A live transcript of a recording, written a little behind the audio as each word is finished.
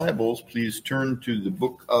Bibles, please turn to the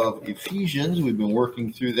book of Ephesians. We've been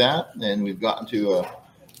working through that, and we've gotten to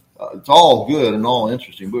it's all good and all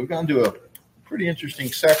interesting, but we've gotten to a pretty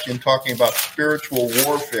interesting section talking about spiritual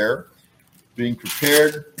warfare, being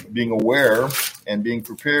prepared, being aware, and being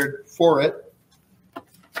prepared for it.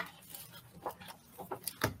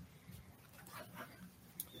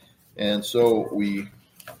 And so we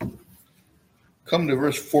come to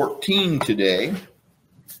verse 14 today.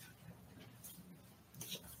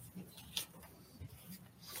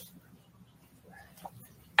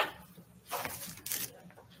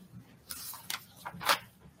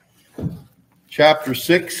 Chapter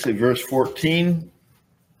 6, verse 14.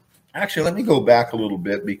 Actually, let me go back a little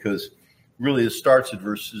bit because really it starts at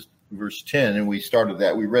verse 10, and we started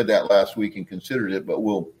that. We read that last week and considered it, but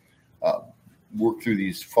we'll work through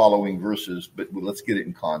these following verses, but let's get it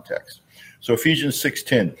in context. So Ephesians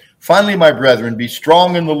 6:10. Finally, my brethren, be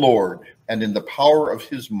strong in the Lord and in the power of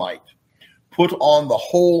his might. Put on the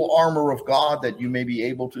whole armor of God that you may be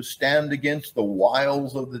able to stand against the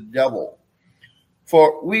wiles of the devil.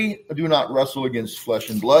 For we do not wrestle against flesh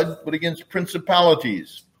and blood, but against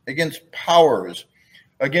principalities, against powers,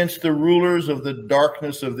 against the rulers of the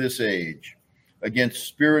darkness of this age, against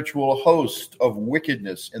spiritual hosts of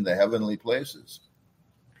wickedness in the heavenly places.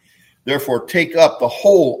 Therefore, take up the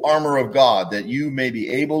whole armor of God, that you may be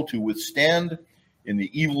able to withstand in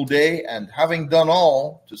the evil day, and having done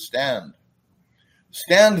all, to stand.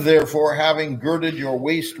 Stand therefore, having girded your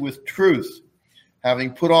waist with truth,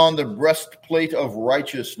 having put on the breastplate of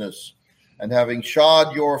righteousness, and having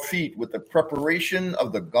shod your feet with the preparation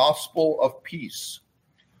of the gospel of peace.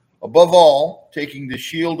 Above all, taking the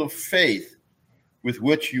shield of faith, with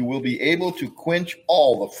which you will be able to quench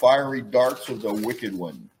all the fiery darts of the wicked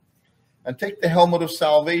one. And take the helmet of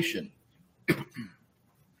salvation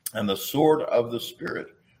and the sword of the Spirit,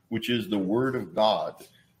 which is the word of God,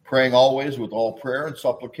 praying always with all prayer and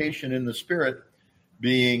supplication in the Spirit,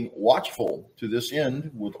 being watchful to this end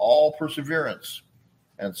with all perseverance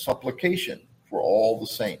and supplication for all the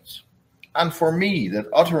saints. And for me, that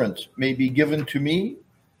utterance may be given to me,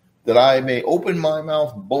 that I may open my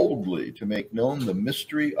mouth boldly to make known the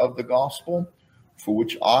mystery of the gospel, for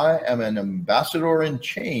which I am an ambassador in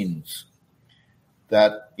chains,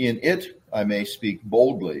 that in it I may speak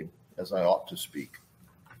boldly as I ought to speak.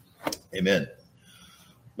 Amen.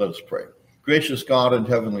 Let us pray. Gracious God and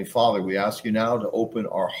Heavenly Father, we ask you now to open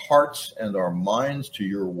our hearts and our minds to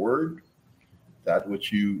your word, that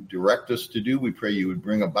which you direct us to do. We pray you would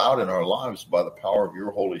bring about in our lives by the power of your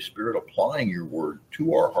Holy Spirit, applying your word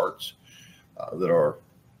to our hearts, that our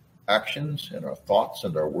actions and our thoughts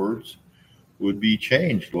and our words would be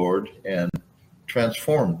changed, Lord, and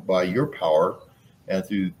transformed by your power and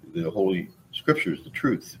through the Holy Scriptures, the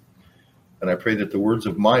truth. And I pray that the words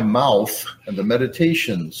of my mouth and the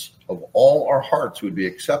meditations of all our hearts would be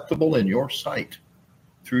acceptable in your sight,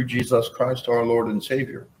 through Jesus Christ, our Lord and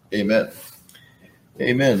Savior. Amen.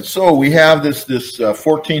 Amen. So we have this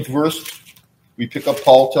 14th verse. We pick up,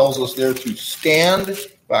 Paul tells us there to stand.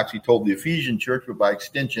 Well, actually told the Ephesian church, but by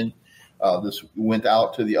extension, this went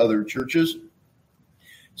out to the other churches.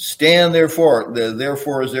 Stand therefore. The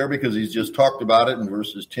therefore is there because he's just talked about it in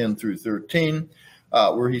verses 10 through 13,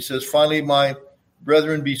 where he says, finally, my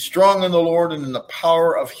brethren, be strong in the Lord and in the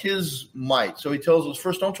power of his might. So he tells us,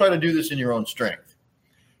 first, don't try to do this in your own strength.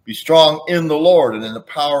 Be strong in the Lord and in the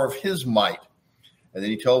power of his might. And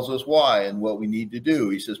then he tells us why and what we need to do.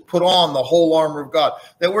 He says, put on the whole armor of God.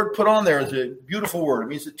 That word put on there is a beautiful word. It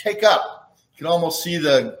means to take up. You can almost see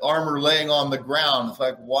the armor laying on the ground. It's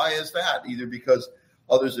like, why is that? Either because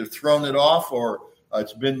others have thrown it off or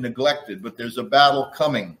it's been neglected. But there's a battle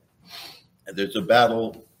coming. And there's a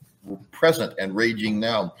battle present and raging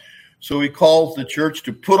now. So he calls the church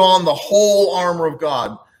to put on the whole armor of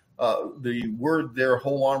God. The word there,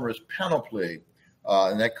 whole armor, is panoply.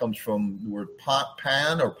 And that comes from the word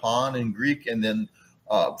pan or pan in Greek, and then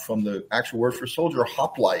from the actual word for soldier,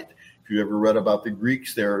 hoplite. If you ever read about the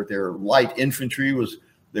Greeks, their light infantry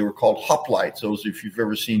they were called hoplites. Those, if you've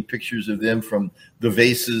ever seen pictures of them from the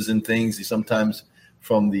vases and things, sometimes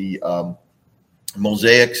from the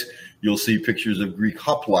mosaics, you'll see pictures of Greek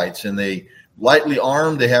hoplites, and they lightly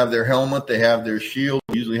armed. They have their helmet, they have their shield,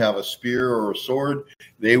 usually have a spear or a sword.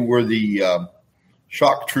 They were the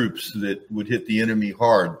shock troops that would hit the enemy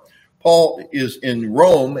hard. Paul is in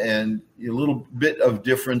Rome, and a little bit of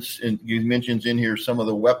difference. He mentions in here some of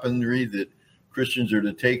the weaponry that Christians are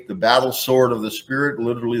to take. The battle sword of the Spirit,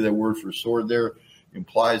 literally the word for sword there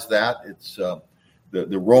implies that. It's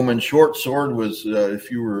the Roman short sword was, if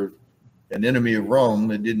you were an enemy of Rome,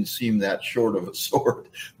 it didn't seem that short of a sword,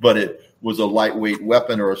 but it was a lightweight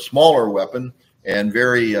weapon or a smaller weapon. and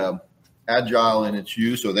very agile in its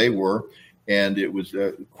use, or they were, and it was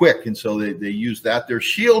quick. And so they used that. Their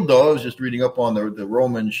shield, though, I was just reading up on the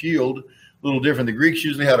Roman shield, a little different. The Greeks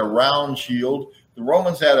usually had a round shield. The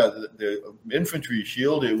Romans had the infantry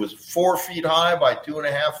shield. It was 4 feet high by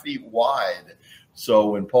 2.5 feet wide. So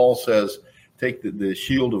when Paul says, take the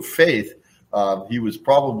shield of faith, he was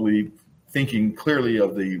probably thinking clearly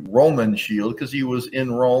of the Roman shield, because he was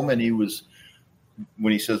in Rome, and he was,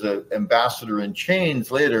 when he says an ambassador in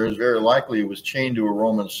chains later, it's very likely it was chained to a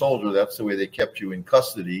Roman soldier. That's the way they kept you in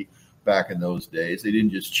custody back in those days. They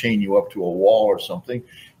didn't just chain you up to a wall or something.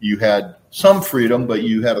 You had some freedom, but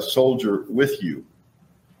you had a soldier with you.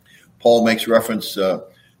 Paul makes reference to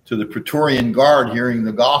the Praetorian Guard hearing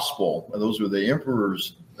the gospel. Those were the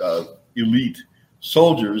emperor's elite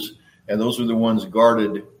soldiers, and those were the ones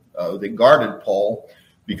guarded. They guarded Paul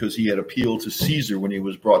because he had appealed to Caesar when he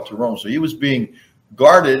was brought to Rome. So he was being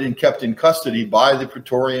guarded and kept in custody by the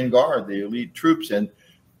Praetorian Guard, the elite troops, and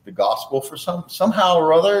the gospel for somehow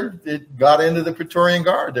or other, it got into the Praetorian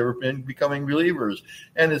Guard. They were becoming believers.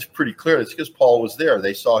 And it's pretty clear. It's because Paul was there.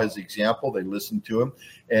 They saw his example. They listened to him,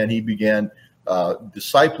 and he began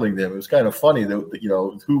discipling them. It was kind of funny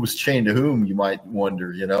that, who was chained to whom, you might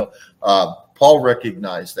wonder, Paul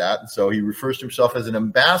recognized that. And so he refers to himself as an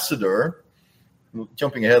ambassador,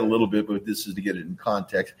 jumping ahead a little bit, but this is to get it in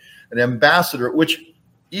context. An ambassador, which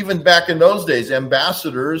even back in those days,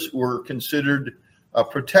 ambassadors were considered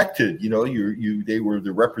protected. They were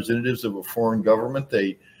the representatives of a foreign government.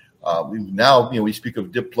 They now we speak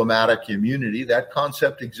of diplomatic immunity. That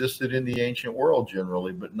concept existed in the ancient world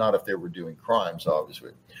generally, but not if they were doing crimes,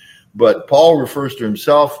 obviously. But Paul refers to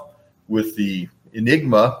himself with the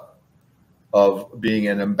enigma of being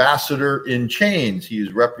an ambassador in chains. He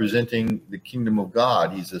is representing the kingdom of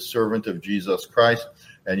God. He's a servant of Jesus Christ,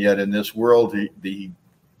 and yet in this world he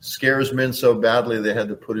scares men so badly they had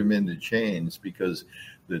to put him into chains, because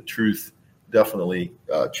the truth definitely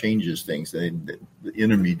changes things. The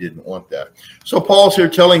enemy didn't want that. So Paul's here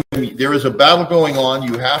telling me there is a battle going on.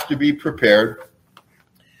 You have to be prepared.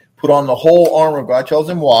 Put on the whole armor of God. Tells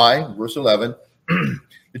him why, verse 11,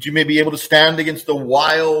 that you may be able to stand against the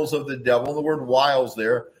wiles of the devil. The word wiles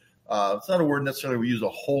there, it's not a word necessarily we use a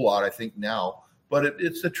whole lot, I think, now, but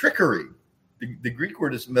it's a trickery. The Greek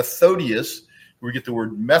word is methodius. We get the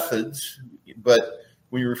word methods, but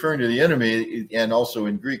when you're referring to the enemy, and also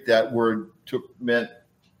in Greek, that word meant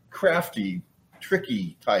crafty,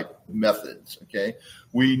 tricky type methods. Okay,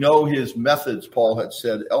 we know his methods. Paul had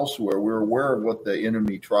said elsewhere. We're aware of what the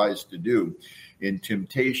enemy tries to do in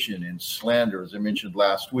temptation and slander. As I mentioned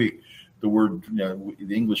last week, the word, the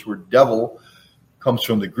English word devil, comes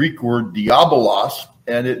from the Greek word diabolos,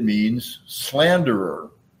 and it means slanderer.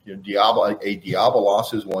 A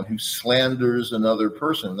diabolos is one who slanders another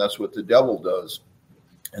person. That's what the devil does.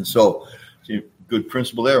 And so, good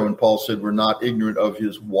principle there. When Paul said we're not ignorant of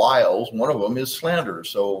his wiles, one of them is slander.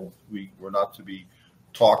 So we're not to be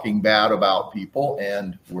talking bad about people,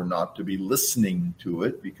 and we're not to be listening to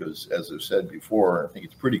it, because, as I've said before, I think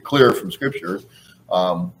it's pretty clear from Scripture,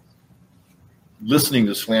 listening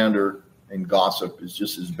to slander and gossip is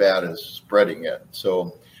just as bad as spreading it.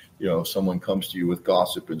 So, if someone comes to you with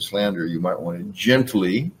gossip and slander, you might want to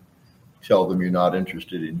gently tell them you're not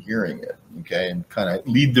interested in hearing it, okay, and kind of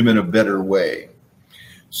lead them in a better way.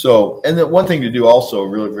 So, and then one thing to do also,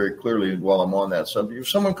 really very clearly, while I'm on that subject, if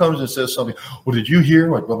someone comes and says something, well, did you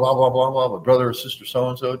hear what blah, blah, blah, blah, blah, what brother or sister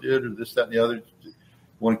so-and-so did, or this, that, and the other? You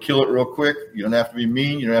want to kill it real quick? You don't have to be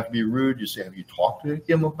mean. You don't have to be rude. You say, have you talked to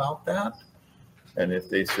him about that? And if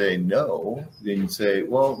they say no, then you say,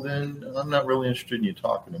 well, then I'm not really interested in you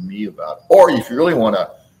talking to me about it. Or if you really want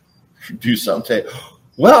to do something, say,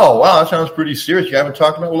 well, wow, that sounds pretty serious. You haven't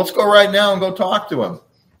talked about it. Well, let's go right now and go talk to him.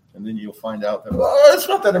 And then you'll find out that, well, it's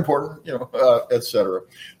not that important, et cetera.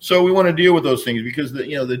 So we want to deal with those things, because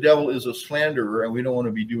the devil is a slanderer, and we don't want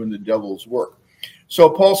to be doing the devil's work. So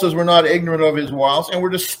Paul says we're not ignorant of his wiles, and we're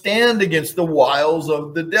to stand against the wiles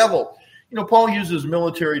of the devil. Paul uses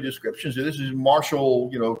military descriptions. This is martial,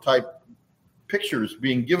 type pictures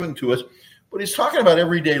being given to us, but he's talking about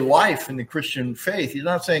everyday life in the Christian faith. He's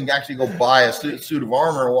not saying actually go buy a suit of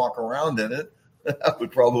armor and walk around in it. That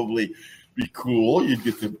would probably be cool. You'd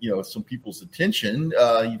get some people's attention.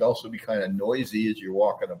 You'd also be kind of noisy as you're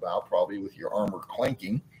walking about, probably with your armor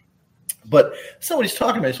clanking. But that's not what he's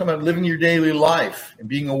talking about. He's talking about living your daily life and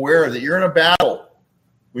being aware that you're in a battle.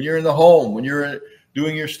 When you're in the home, when you're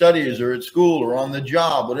doing your studies or at school or on the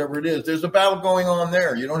job, whatever it is, there's a battle going on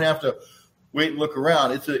there. You don't have to wait and look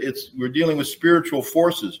around. We're dealing with spiritual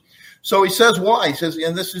forces. So he says why? He says,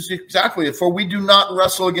 and this is exactly it, for we do not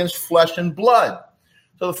wrestle against flesh and blood.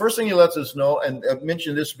 So the first thing he lets us know, and I've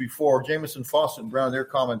mentioned this before, Jamieson, Fausset, and Brown, their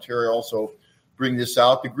commentary also bring this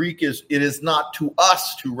out. The Greek is, it is not to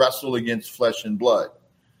us to wrestle against flesh and blood.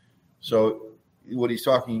 So what he's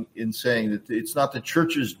talking in saying that it's not the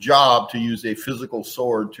church's job to use a physical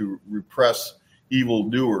sword to repress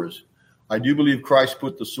evildoers. I do believe Christ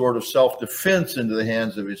put the sword of self-defense into the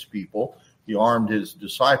hands of his people. He armed his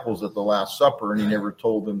disciples at the Last Supper, and he never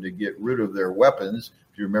told them to get rid of their weapons.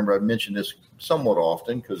 If you remember, I've mentioned this somewhat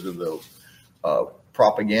often because of the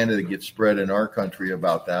propaganda that gets spread in our country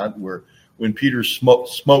about that, where when Peter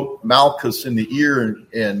smote Malchus in the ear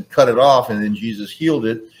and cut it off, and then Jesus healed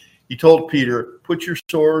it, he told Peter, put your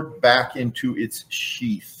sword back into its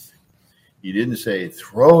sheath. He didn't say,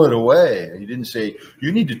 throw it away. He didn't say,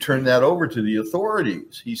 you need to turn that over to the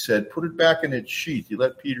authorities. He said, put it back in its sheath. He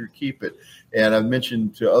let Peter keep it. And I've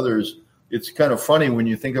mentioned to others, it's kind of funny when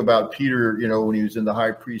you think about Peter, when he was in the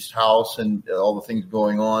high priest's house and all the things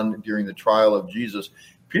going on during the trial of Jesus.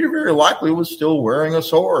 Peter very likely was still wearing a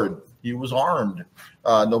sword. He was armed.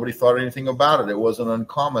 Nobody thought anything about it. It wasn't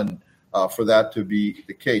uncommon for that to be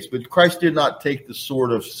the case. But Christ did not take the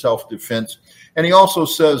sword of self-defense. And he also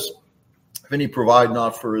says, if any provide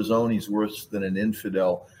not for his own, he's worse than an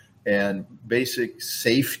infidel. And basic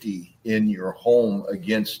safety in your home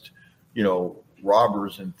against,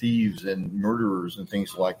 robbers and thieves and murderers and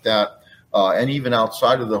things like that. And even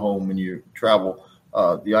outside of the home when you travel,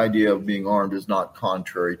 the idea of being armed is not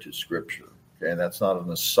contrary to Scripture. Okay? And that's not an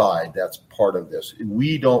aside. That's part of this.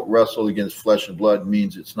 We don't wrestle against flesh and blood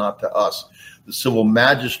means it's not to us. The civil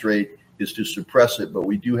magistrate is to suppress it, but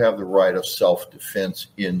we do have the right of self-defense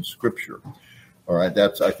in Scripture. All right,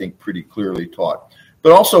 that's, I think, pretty clearly taught.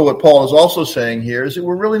 But also what Paul is also saying here is that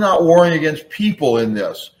we're really not warring against people in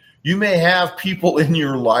this. You may have people in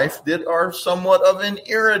your life that are somewhat of an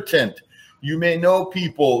irritant. You may know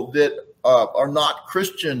people that are not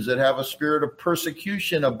Christians, that have a spirit of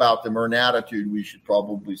persecution about them, or an attitude, we should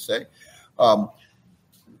probably say.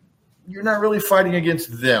 You're not really fighting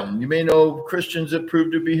against them. You may know Christians that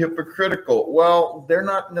prove to be hypocritical. Well, they're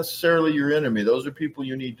not necessarily your enemy. Those are people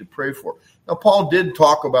you need to pray for. Now, Paul did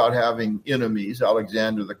talk about having enemies.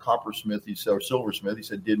 Alexander the coppersmith, or silversmith, he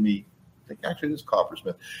said, did me, I think actually it is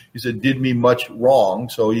coppersmith, he said, did me much wrong.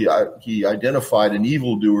 So he identified an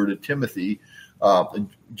evildoer to Timothy.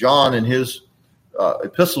 John in his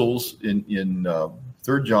epistles in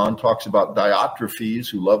 3 John talks about Diotrephes,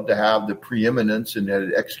 who loved to have the preeminence and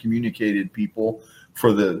had excommunicated people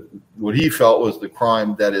for what he felt was the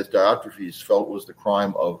crime, that is, Diotrephes felt was the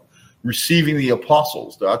crime of receiving the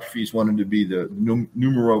apostles. Diotrephes wanted to be the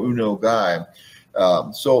numero uno guy.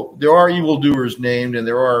 So there are evildoers named, and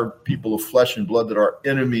there are people of flesh and blood that are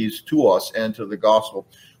enemies to us and to the gospel.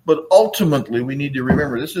 But ultimately, we need to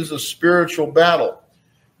remember this is a spiritual battle.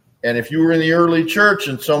 And if you were in the early church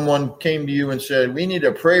and someone came to you and said, we need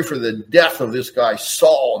to pray for the death of this guy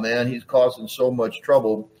Saul, man, he's causing so much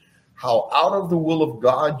trouble, how out of the will of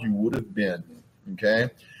God you would have been,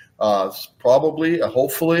 okay? Probably,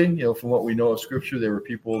 hopefully, from what we know of Scripture, there were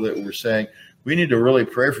people that were saying, we need to really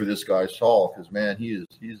pray for this guy Saul because, man, he's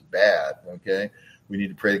bad, okay? We need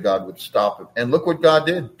to pray that God would stop him. And look what God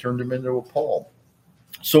did, turned him into a Paul.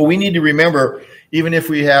 So we need to remember, even if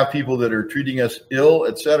we have people that are treating us ill,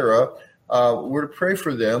 etc., we're to pray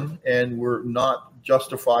for them, and we're not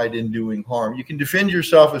justified in doing harm. You can defend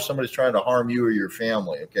yourself if somebody's trying to harm you or your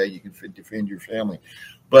family, okay? You can defend your family.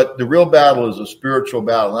 But the real battle is a spiritual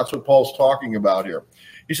battle, and that's what Paul's talking about here.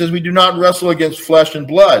 He says we do not wrestle against flesh and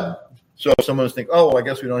blood. So if someone's thinking, oh, well, I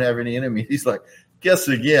guess we don't have any enemies. He's like, guess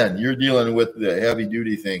again, you're dealing with the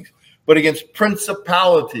heavy-duty things. But against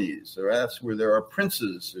principalities, or that's where there are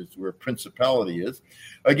princes, is where principality is.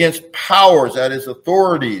 Against powers, that is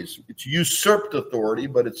authorities. It's usurped authority,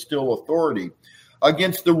 but it's still authority.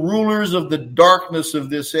 Against the rulers of the darkness of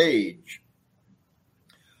this age.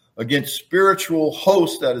 Against spiritual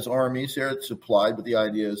hosts, that is armies. There it's supplied, but the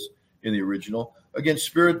idea is in the original.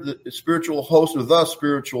 Against the spiritual hosts, or the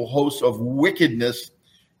spiritual hosts of wickedness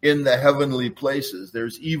in the heavenly places.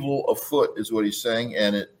 There's evil afoot, is what he's saying,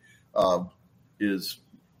 and it is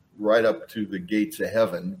right up to the gates of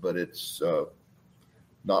heaven, but it's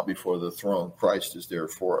not before the throne. Christ is there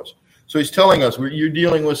for us. So he's telling us you're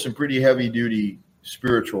dealing with some pretty heavy-duty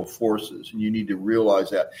spiritual forces, and you need to realize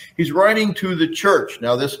that. He's writing to the church.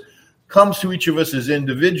 Now, this comes to each of us as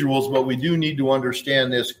individuals, but we do need to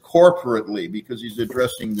understand this corporately because he's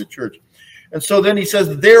addressing the church. And so then he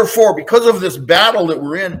says, therefore, because of this battle that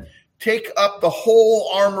we're in, take up the whole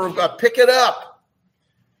armor of God. Pick it up,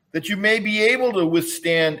 that you may be able to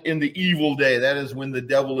withstand in the evil day. That is when the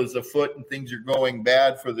devil is afoot and things are going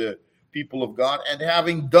bad for the people of God. And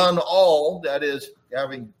having done all, that is,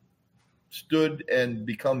 having stood and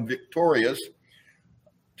become victorious,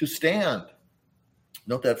 to stand.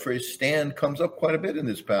 Note that phrase stand comes up quite a bit in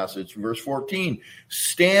this passage. Verse 14,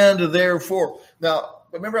 stand therefore. Now,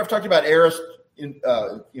 remember I've talked about aorist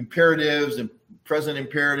imperatives and present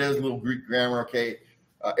imperatives, a little Greek grammar, okay?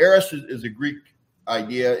 Aorist is a Greek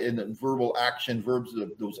idea in the verbal action, verbs,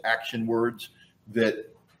 those action words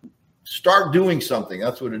that start doing something.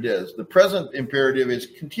 That's what it is. The present imperative is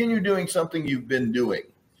continue doing something you've been doing,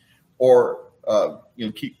 or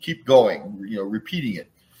keep going, repeating it.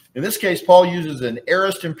 In this case, Paul uses an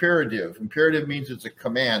aorist imperative. Imperative means it's a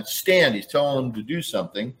command. Stand. He's telling them to do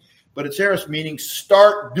something, but it's aorist, meaning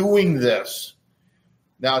start doing this.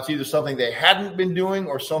 Now, it's either something they hadn't been doing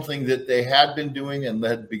or something that they had been doing and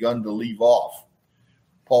had begun to leave off.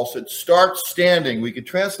 Paul said, start standing. We could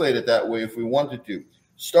translate it that way if we wanted to.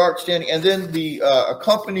 Start standing. And then the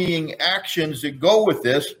accompanying actions that go with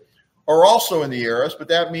this are also in the aorist, but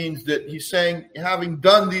that means that he's saying, having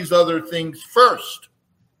done these other things first.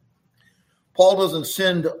 Paul doesn't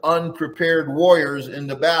send unprepared warriors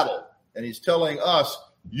into battle, and he's telling us,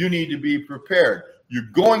 you need to be prepared.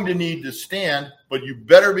 You're going to need to stand, but you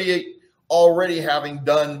better be already having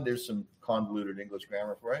done, there's some convoluted English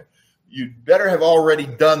grammar for it. You better have already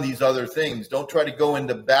done these other things. Don't try to go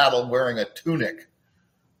into battle wearing a tunic.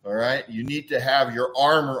 All right. You need to have your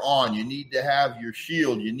armor on. You need to have your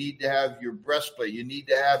shield. You need to have your breastplate. You need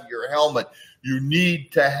to have your helmet. You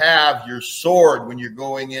need to have your sword when you're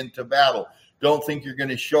going into battle. Don't think you're going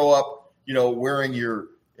to show up, wearing your,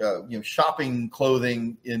 shopping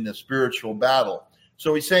clothing in the spiritual battle.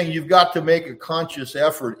 So he's saying you've got to make a conscious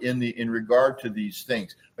effort in regard to these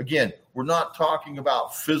things. Again, we're not talking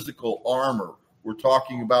about physical armor. We're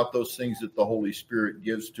talking about those things that the Holy Spirit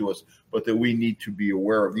gives to us, but that we need to be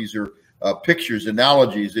aware of. These are pictures,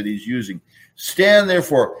 analogies that he's using. Stand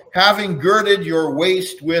therefore, having girded your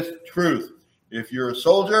waist with truth. If you're a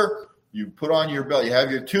soldier, you put on your belt. You have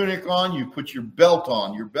your tunic on, you put your belt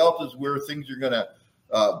on. Your belt is where things are going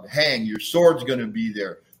to hang. Your sword's going to be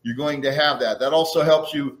there. You're going to have that. That also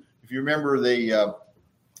helps you, if you remember in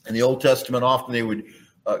the Old Testament, often they would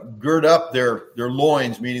gird up their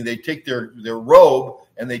loins, meaning they take their robe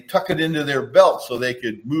and they tuck it into their belt so they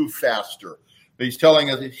could move faster. But he's telling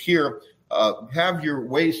us here, have your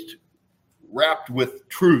waist wrapped with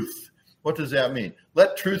truth. What does that mean?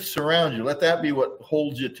 Let truth surround you. Let that be what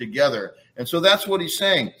holds you together. And so that's what he's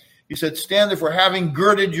saying. He said, stand therefore, having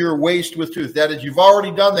girded your waist with truth. That is, you've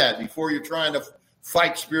already done that before you're trying to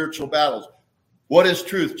fight spiritual battles. What is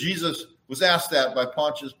truth? Jesus was asked that by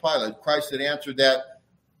Pontius Pilate. Christ had answered that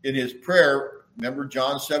in his prayer. Remember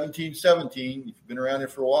John 17:17. If you've been around here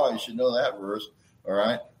for a while, you should know that verse. All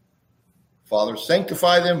right. Father,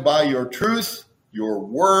 sanctify them by your truth. Your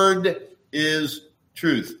word is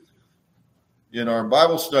truth. In our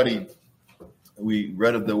Bible study, we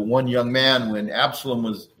read of the one young man when Absalom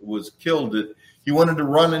was killed. That he wanted to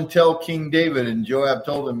run and tell King David, and Joab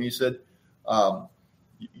told him, he said,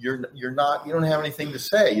 you don't have anything to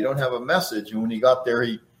say. You don't have a message. And when he got there,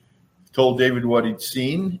 he told David what he'd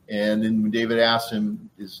seen. And then when David asked him,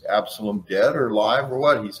 is Absalom dead or alive or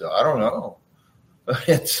what? He said, I don't know.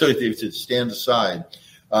 And so David said, stand aside.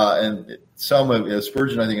 And some of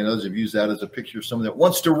Spurgeon, I think, and others have used that as a picture of someone that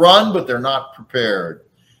wants to run, but they're not prepared.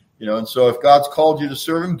 And so if God's called you to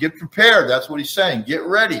serve him, get prepared. That's what he's saying. Get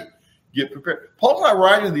ready. Get prepared. Paul's not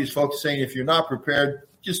writing to these folks saying, if you're not prepared,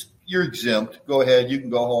 you're exempt. Go ahead. You can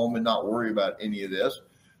go home and not worry about any of this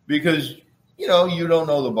because, you don't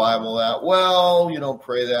know the Bible that well. You don't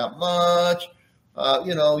pray that much.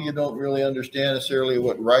 You don't really understand necessarily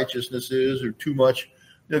what righteousness is or too much.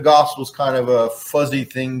 The gospel's kind of a fuzzy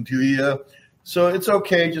thing to you. So it's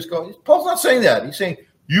okay. Just go. Paul's not saying that. He's saying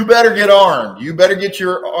you better get armed. You better get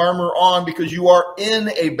your armor on because you are in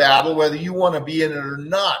a battle, whether you want to be in it or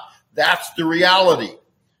not. That's the reality.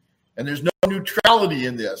 And there's no neutrality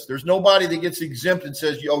in this. There's nobody that gets exempt and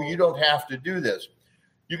says, you don't have to do this.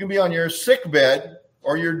 You can be on your sick bed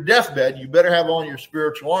or your deathbed. You better have on your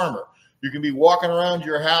spiritual armor. You can be walking around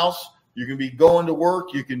your house. You can be going to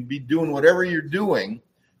work. You can be doing whatever you're doing.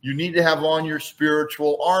 You need to have on your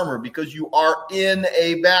spiritual armor because you are in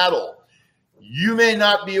a battle. You may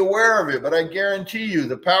not be aware of it, but I guarantee you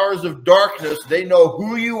the powers of darkness, they know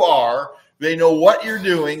who you are. They know what you're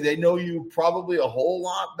doing. They know you probably a whole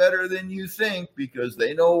lot better than you think because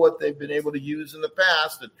they know what they've been able to use in the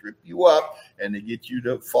past to trip you up and to get you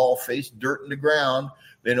to fall face dirt in the ground.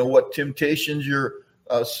 They know what temptations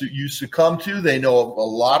you succumb to. They know a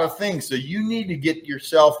lot of things. So you need to get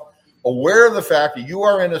yourself aware of the fact that you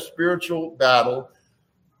are in a spiritual battle.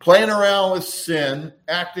 Playing around with sin,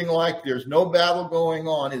 acting like there's no battle going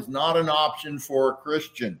on is not an option for a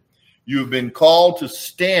Christian. You've been called to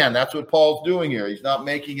stand. That's what Paul's doing here. He's not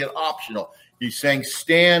making it optional. He's saying,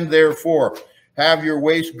 stand therefore. Have your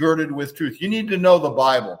waist girded with truth. You need to know the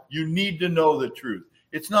Bible. You need to know the truth.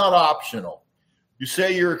 It's not optional. You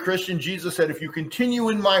say you're a Christian. Jesus said, if you continue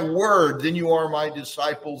in my word, then you are my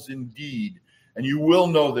disciples indeed. And you will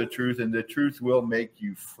know the truth, and the truth will make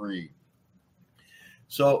you free.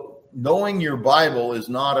 So knowing your Bible is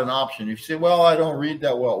not an option. If you say, well, I don't read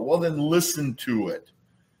that well, then listen to it.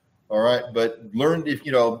 All right. But learn, if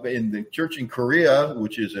you know, in the church in Korea,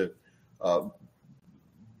 which is a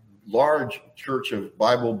large church of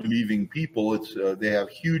Bible believing people, they have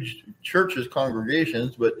huge churches,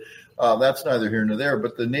 congregations, but that's neither here nor there.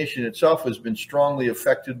 But the nation itself has been strongly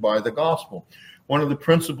affected by the gospel. One of the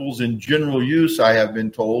principles in general use, I have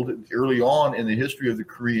been told, early on in the history of the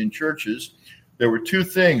Korean churches, there were two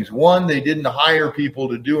things. One, they didn't hire people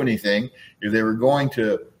to do anything. If they were going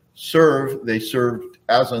to serve, they served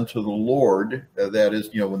as unto the Lord. That is,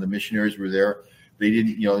 when the missionaries were there, they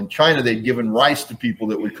didn't, in China, they'd given rice to people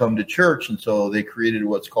that would come to church. And so they created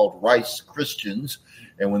what's called rice Christians.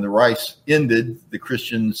 And when the rice ended, the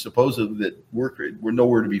Christians supposedly that were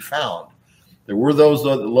nowhere to be found. There were those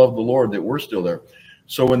that loved the Lord that were still there.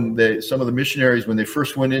 So when some of the missionaries, when they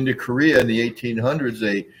first went into Korea in the 1800s,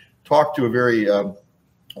 they talked to a very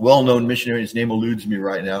well-known missionary. His name eludes me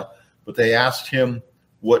right now. But they asked him,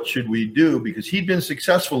 what should we do? Because he'd been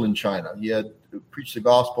successful in China. He had preached the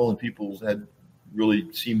gospel, and people had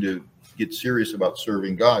really seemed to get serious about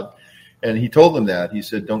serving God. And he told them that. He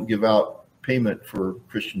said, don't give out payment for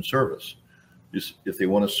Christian service. Just if they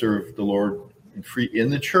want to serve the Lord in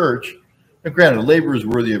the church. Now, granted, labor is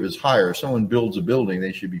worthy of his hire. If someone builds a building,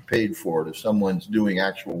 they should be paid for it. If someone's doing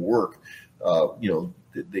actual work,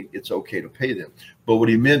 it's okay to pay them. But what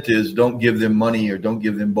he meant is don't give them money or don't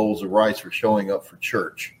give them bowls of rice for showing up for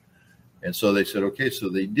church. And so they said, okay, so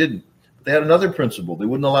they didn't. But they had another principle. They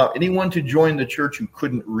wouldn't allow anyone to join the church who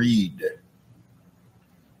couldn't read.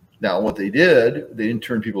 Now, what they did, they didn't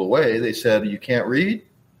turn people away. They said, you can't read?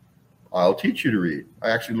 I'll teach you to read. I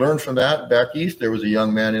actually learned from that. Back east, there was a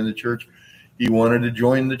young man in the church. He wanted to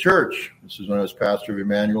join the church. This is when I was pastor of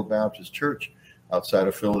Emmanuel Baptist Church outside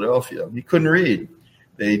of Philadelphia. He couldn't read.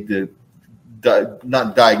 They did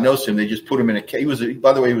not diagnose him. They just put him in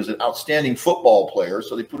by the way, he was an outstanding football player.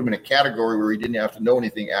 So they put him in a category where he didn't have to know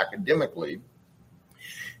anything academically.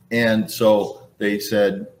 And so they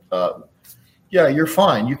said, yeah, you're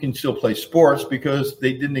fine. You can still play sports, because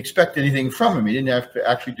they didn't expect anything from him. He didn't have to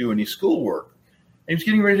actually do any schoolwork. And he was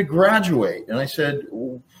getting ready to graduate. And I said,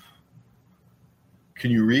 can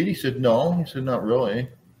you read? He said, no. He said, not really.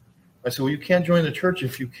 I said, well, you can't join the church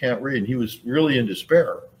if you can't read. And he was really in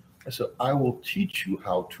despair. I said, I will teach you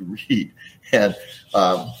how to read. And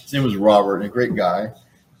his name was Robert, and a great guy.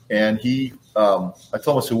 And I told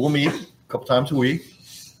him, I said, we'll meet a couple times a week.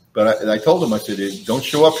 But I told him, I said, don't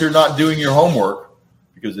show up here not doing your homework,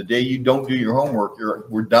 because the day you don't do your homework,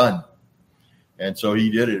 we're done. And so he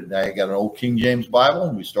did it. I got an old King James Bible,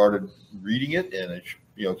 and we started reading it and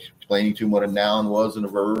explaining to him what a noun was and a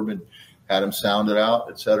verb, and had him sound it out,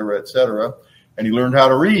 et cetera, et cetera. And he learned how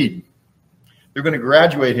to read. They're going to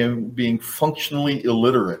graduate him being functionally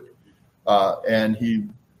illiterate. And he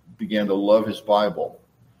began to love his Bible.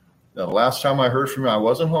 Now, the last time I heard from him, I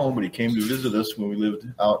wasn't home, but he came to visit us when we lived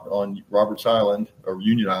out on Roberts Island, or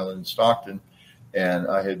Union Island in Stockton. And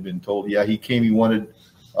I had been told, he came. He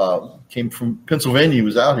came from Pennsylvania. He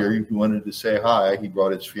was out here. He wanted to say hi. He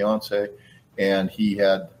brought his fiance, and he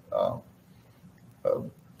had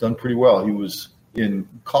done pretty well. He was in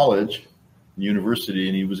college, university,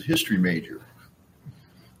 and he was a history major.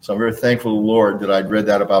 So I'm very thankful to the Lord that I'd read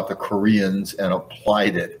that about the Koreans and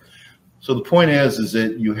applied it. So the point is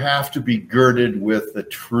that you have to be girded with the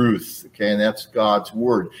truth, okay? And that's God's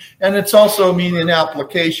word. And it's also meaning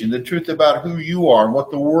application, the truth about who you are and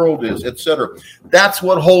what the world is, etc. That's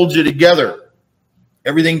what holds you together.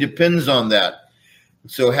 Everything depends on that.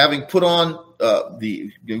 So having put on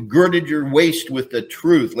girded your waist with the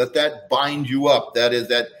truth, let that bind you up. That is,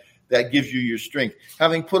 that gives you your strength.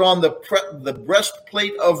 Having put on the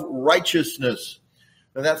breastplate of righteousness.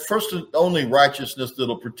 And that first and only righteousness that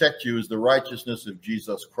will protect you is the righteousness of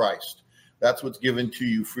Jesus Christ. That's what's given to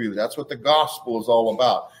you freely. That's what the gospel is all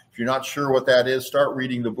about. If you're not sure what that is, start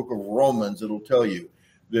reading the book of Romans. It'll tell you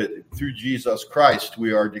that through Jesus Christ,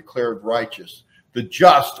 we are declared righteous. The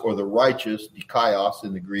just, or the righteous, dikaios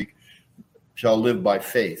in the Greek, shall live by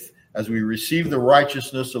faith. As we receive the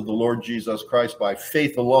righteousness of the Lord Jesus Christ by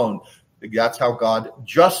faith alone, that's how God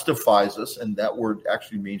justifies us. And that word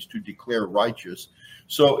actually means to declare righteous.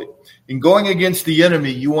 So in going against the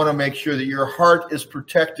enemy, you want to make sure that your heart is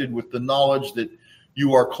protected with the knowledge that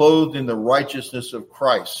you are clothed in the righteousness of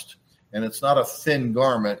Christ. And it's not a thin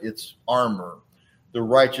garment, it's armor, the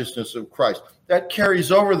righteousness of Christ. That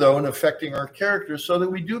carries over, though, in affecting our character so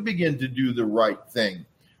that we do begin to do the right thing.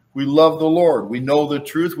 We love the Lord. We know the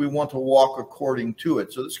truth. We want to walk according to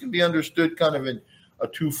it. So this can be understood kind of in a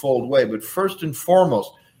twofold way. But first and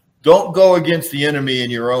foremost, don't go against the enemy in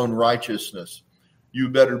your own righteousness. You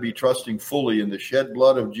better be trusting fully in the shed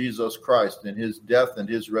blood of Jesus Christ and his death and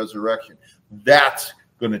his resurrection. That's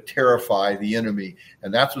going to terrify the enemy.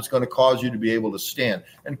 And that's what's going to cause you to be able to stand.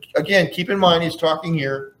 And again, keep in mind, he's talking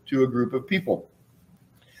here to a group of people.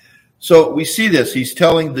 So we see this. He's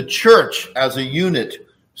telling the church as a unit,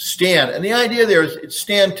 stand. And the idea there is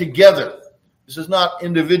stand together. This is not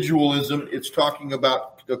individualism. It's talking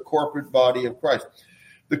about the corporate body of Christ.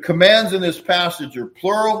 The commands in this passage are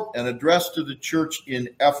plural and addressed to the church in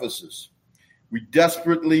Ephesus. We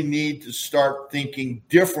desperately need to start thinking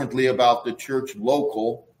differently about the church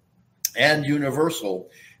local and universal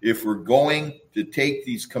if we're going to take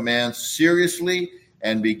these commands seriously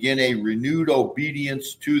and begin a renewed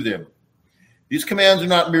obedience to them. These commands are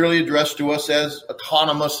not merely addressed to us as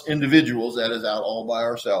autonomous individuals, that is, out all by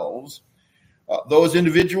ourselves. Those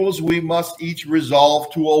individuals, we must each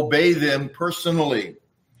resolve to obey them personally.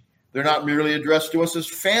 They're not merely addressed to us as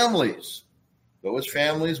families. Though as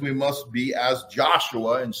families, we must be as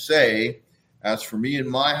Joshua and say, as for me and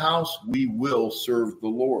my house, we will serve the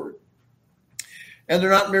Lord. And they're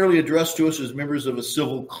not merely addressed to us as members of a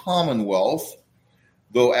civil commonwealth,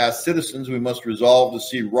 though as citizens, we must resolve to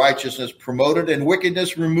see righteousness promoted and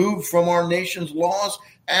wickedness removed from our nation's laws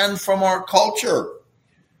and from our culture.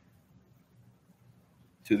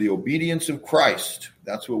 To the obedience of Christ,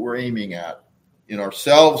 that's what we're aiming at. In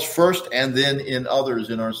ourselves first and then in others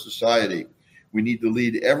in our society. We need to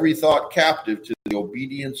lead every thought captive to the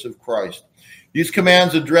obedience of Christ. These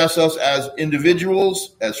commands address us as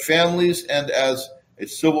individuals, as families, and as a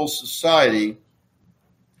civil society,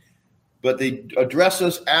 but they address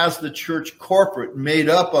us as the church corporate, made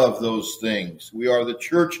up of those things. We are the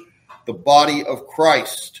church, the body of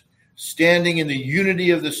Christ, standing in the unity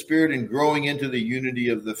of the Spirit and growing into the unity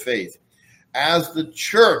of the faith. As the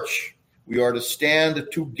church, we are to stand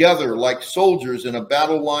together like soldiers in a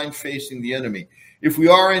battle line facing the enemy. If we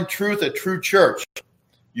are in truth a true church,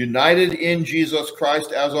 united in Jesus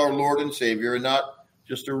Christ as our Lord and Savior, and not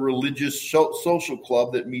just a religious social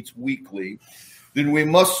club that meets weekly, then we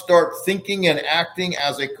must start thinking and acting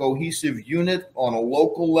as a cohesive unit on a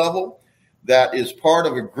local level that is part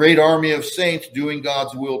of a great army of saints doing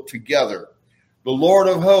God's will together. The Lord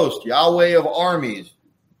of hosts, Yahweh of armies,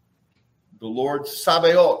 the Lord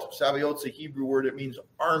Sabaoth. Sabaoth's a Hebrew word. It means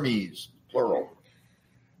armies, plural.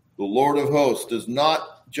 The Lord of hosts does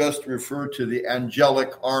not just refer to the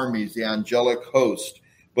angelic armies, the angelic host,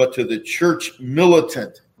 but to the church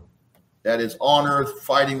militant that is on earth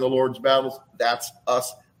fighting the Lord's battles. That's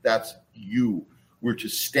us. That's you. We're to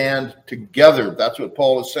stand together. That's what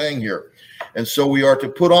Paul is saying here. And so we are to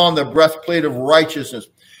put on the breastplate of righteousness.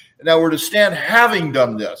 Now we're to stand having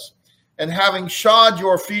done this, and having shod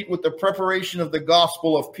your feet with the preparation of the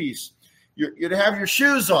gospel of peace. You're to have your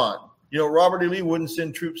shoes on. You know, Robert E. Lee wouldn't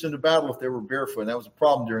send troops into battle if they were barefoot. And that was a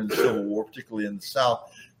problem during the Civil War, particularly in the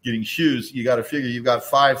South. Getting shoes, you got to figure you've got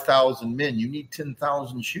 5,000 men. You need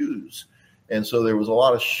 10,000 shoes. And so there was a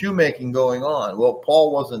lot of shoemaking going on. Well,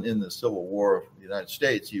 Paul wasn't in the Civil War of the United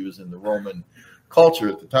States. He was in the Roman culture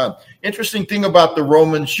at the time. Interesting thing about the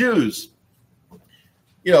Roman shoes.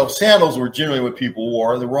 You know, sandals were generally what people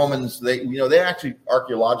wore. The Romans, they actually,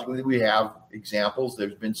 archaeologically, we have examples.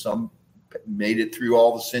 There's been some made it through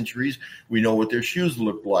all the centuries. We know what their shoes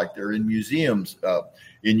looked like. They're in museums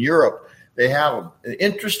in Europe. They have them. The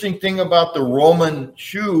interesting thing about the Roman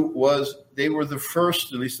shoe was they were the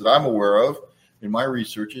first, at least that I'm aware of in my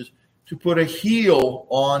researches, to put a heel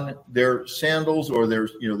on their sandals or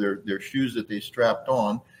their shoes that they strapped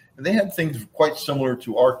on. And they had things quite similar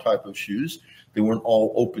to our type of shoes. They weren't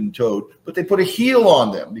all open-toed, but they put a heel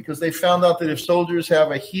on them because they found out that if soldiers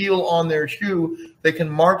have a heel on their shoe, they can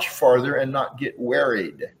march farther and not get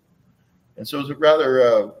wearied. And so it was a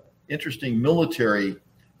rather interesting military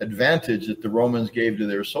advantage that the Romans gave to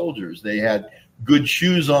their soldiers. They had good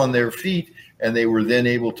shoes on their feet, and they were then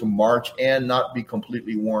able to march and not be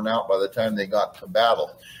completely worn out by the time they got to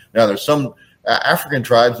battle. Now, there's some African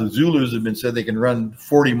tribes, the Zulus, have been said they can run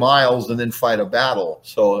 40 miles and then fight a battle.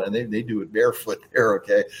 So, and they do it barefoot there,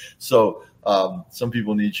 okay? So some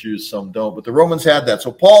people need shoes, some don't. But the Romans had that.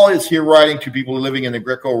 So Paul is here writing to people living in the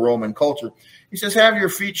Greco-Roman culture. He says, have your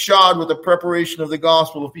feet shod with the preparation of the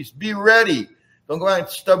gospel of peace. Be ready. Don't go out and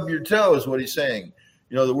stub your toe is what he's saying.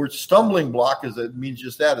 You know, the word stumbling block it means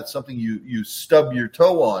just that. It's something you stub your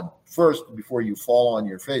toe on first before you fall on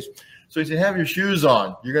your face. So he said, have your shoes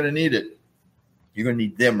on. You're going to need it. You're going to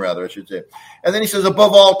need them, rather, I should say. And then he says,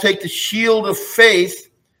 above all, take the shield of faith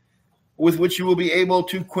with which you will be able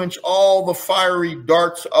to quench all the fiery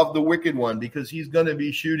darts of the wicked one, because he's going to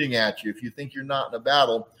be shooting at you. If you think you're not in a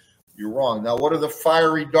battle, you're wrong. Now, what are the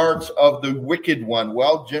fiery darts of the wicked one?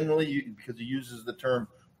 Well, generally, because he uses the term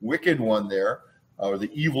wicked one there, or the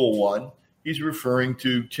evil one, he's referring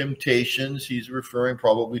to temptations. He's referring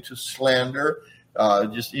probably to slander,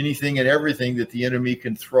 just anything and everything that the enemy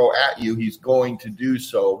can throw at you, he's going to do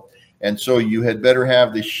so. And so you had better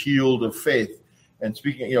have the shield of faith. And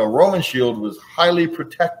speaking, Roman shield was highly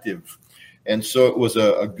protective. And so it was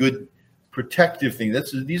a good protective thing.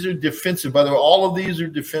 These are defensive. By the way, all of these are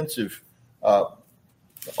defensive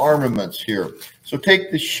armaments here. So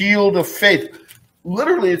take the shield of faith.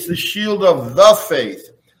 Literally, it's the shield of the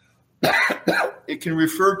faith. It can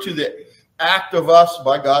refer to the act of us,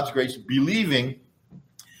 by God's grace, believing.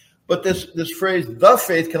 But this phrase, the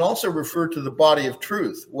faith, can also refer to the body of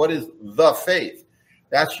truth. What is the faith?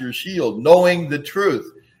 That's your shield, knowing the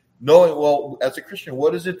truth. Knowing, well, as a Christian,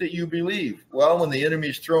 what is it that you believe? Well, when the enemy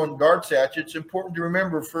is throwing darts at you, it's important to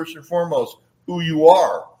remember, first and foremost, who you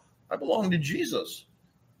are. I belong to Jesus.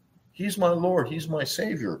 He's my Lord. He's my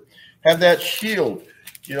Savior. Have that shield.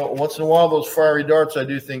 Once in a while, those fiery darts, I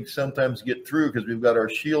do think, sometimes get through because we've got our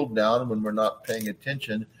shield down when we're not paying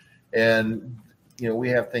attention. And, we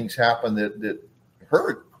have things happen that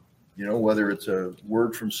hurt, whether it's a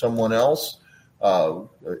word from someone else,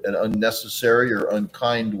 an unnecessary or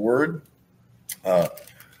unkind word,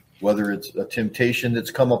 whether it's a temptation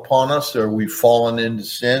that's come upon us or we've fallen into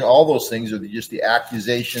sin. All those things are just the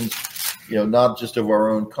accusations, not just of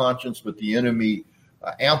our own conscience, but the enemy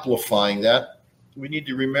amplifying that. We need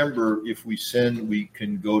to remember, if we sin, we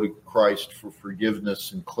can go to Christ for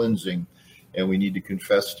forgiveness and cleansing, and we need to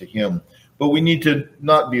confess to him. But we need to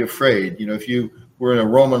not be afraid. If you were in a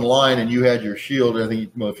Roman line and you had your shield, I think,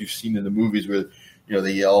 if you've seen in the movies where,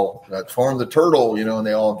 they yell, form the turtle, and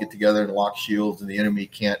they all get together and lock shields and the enemy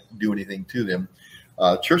can't do anything to them.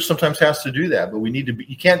 Church sometimes has to do that, but we need to be,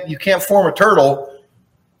 you can't form a turtle.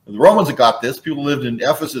 The Romans have got this. People who lived in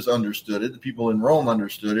Ephesus understood it. The people in Rome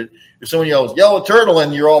understood it. If someone yells, yell a turtle,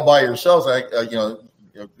 and you're all by yourselves,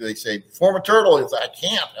 they say, form a turtle. It's, I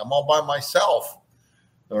can't. I'm all by myself.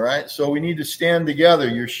 All right? So we need to stand together.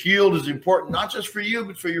 Your shield is important, not just for you,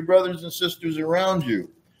 but for your brothers and sisters around you.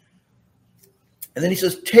 And then he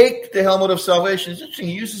says, take the helmet of salvation. It's interesting.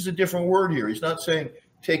 He uses a different word here. He's not saying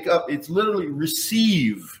take up. It's literally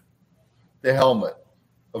receive the helmet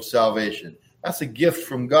of salvation. That's a gift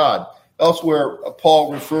from God. Elsewhere,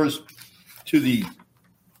 Paul refers to the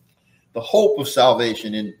hope of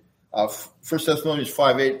salvation. In 1 Thessalonians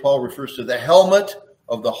 5:8, Paul refers to the helmet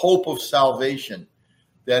of the hope of salvation.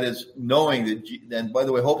 That is knowing that, and by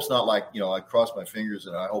the way, hope's not like, I cross my fingers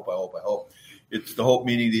and I hope. It's the hope,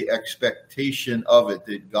 meaning the expectation of it,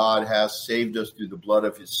 that God has saved us through the blood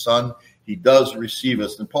of his Son. He does receive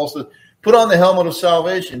us. And Paul says, put on the helmet of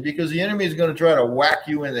salvation, because the enemy is going to try to whack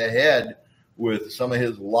you in the head with some of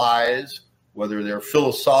his lies, whether they're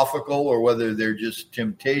philosophical or whether they're just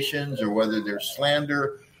temptations or whether they're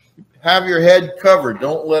slander. Have your head covered.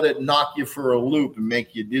 Don't let it knock you for a loop and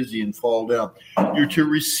make you dizzy and fall down. You're to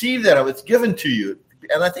receive that. It's given to you.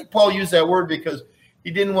 And I think Paul used that word because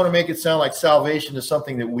he didn't want to make it sound like salvation is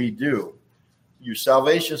something that we do. Your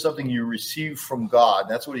salvation is something you receive from God.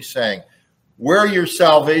 That's what he's saying. Wear your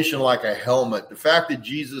salvation like a helmet. The fact that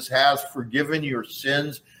Jesus has forgiven your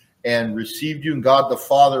sins and received you, and God the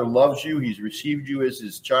Father loves you. He's received you as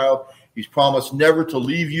his child. He's promised never to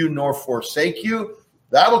leave you nor forsake you.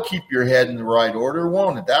 That'll keep your head in the right order,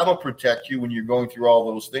 won't it? That'll protect you when you're going through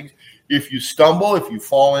all those things. If you stumble, if you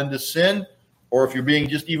fall into sin, or if you're being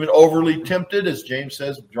just even overly tempted, as James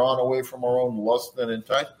says, drawn away from our own lust and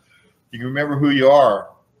entice, you can remember who you are,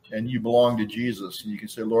 and you belong to Jesus. And you can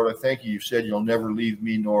say, Lord, I thank you. You said you'll never leave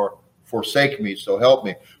me nor forsake me, so help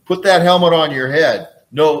me. Put that helmet on your head.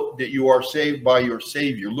 Know that you are saved by your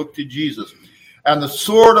Savior. Look to Jesus. And the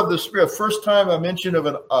sword of the Spirit. First time a mention of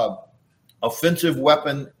an offensive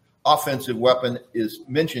weapon is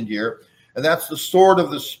mentioned here, and that's the sword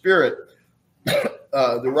of the Spirit.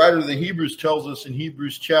 The writer of the Hebrews tells us in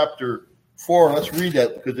Hebrews chapter 4. Let's read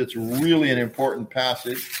that because it's really an important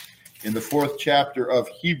passage. In the 4th chapter of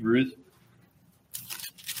Hebrews,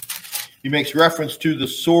 he makes reference to the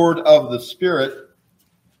sword of the Spirit.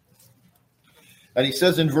 And he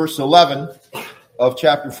says in verse 11 of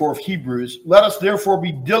chapter 4 of Hebrews, let us therefore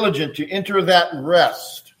be diligent to enter that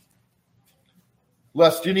rest.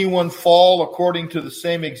 lest anyone fall according to the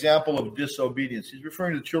same example of disobedience. He's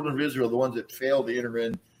referring to the children of Israel, the ones that failed to enter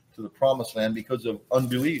into the promised land because of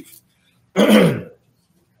unbelief. Then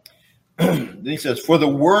he says, for the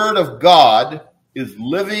word of God is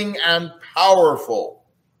living and powerful.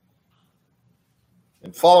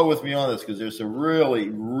 And follow with me on this, because there's a really,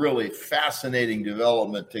 really fascinating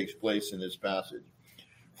development takes place in this passage.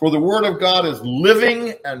 For the word of God is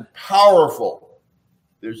living and powerful.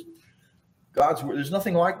 There's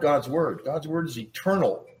nothing like God's word. God's word is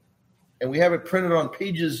eternal. And we have it printed on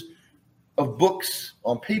pages of books,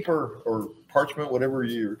 on paper or parchment, whatever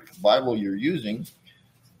your Bible you're using.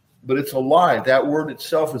 But it's alive. That word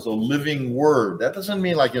itself is a living word. That doesn't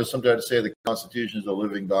mean like, sometimes say the Constitution is a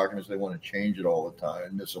living document, so they want to change it all the time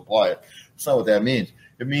and misapply it. That's not what that means.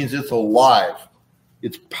 It means it's alive.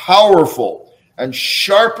 It's powerful and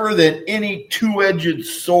sharper than any two-edged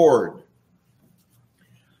sword.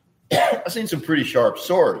 I've seen some pretty sharp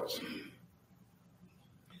swords.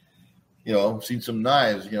 I've seen some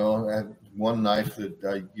knives. I had one knife that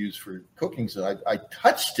I used for cooking, so I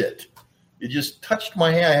touched it. It just touched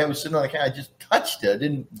my hand. I was sitting on the can. I just touched it. I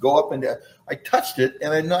didn't go up and down. I touched it,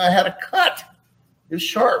 and I had a cut. It was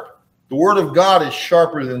sharp. The word of God is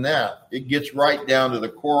sharper than that. It gets right down to the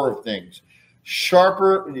core of things.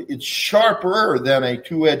 It's sharper than a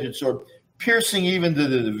two-edged sword, piercing even to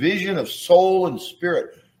the division of soul and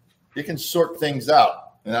spirit. It can sort things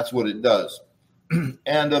out, and that's what it does.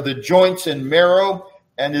 And of the joints and marrow,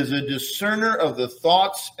 and is a discerner of the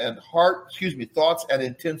thoughts and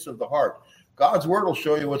intents of the heart. God's word will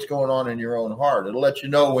show you what's going on in your own heart. It'll let you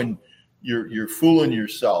know when you're fooling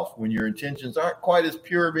yourself, when your intentions aren't quite as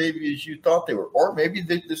pure maybe as you thought they were, or maybe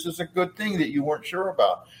this is a good thing that you weren't sure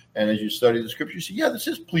about. And as you study the scripture, you say, yeah, this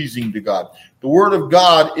is pleasing to God. The word of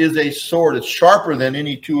God is a sword. It's sharper than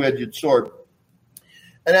any two-edged sword.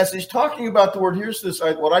 And as he's talking about the word, here's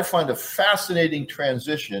what I find a fascinating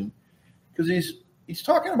transition, because he's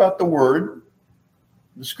talking about the word,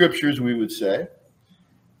 the scriptures, we would say.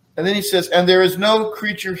 And then he says, and there is no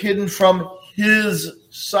creature hidden from his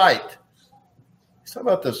sight. He's talking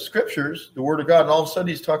about the scriptures, the word of God, and all of a sudden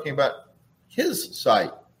he's talking about his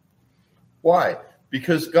sight. Why?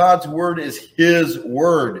 Because God's word is his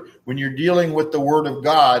word. When you're dealing with the word of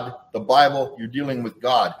God, the Bible, you're dealing with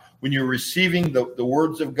God. When you're receiving the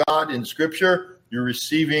words of God in scripture, you're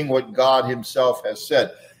receiving what God himself has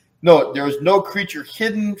said. No, there is no creature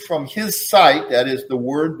hidden from his sight, that is the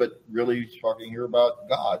word, but really he's talking here about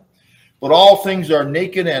God. But all things are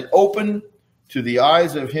naked and open to the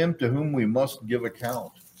eyes of him to whom we must give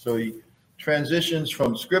account. So he transitions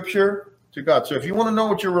from scripture to God. So if you want to know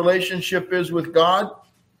what your relationship is with God,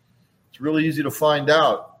 it's really easy to find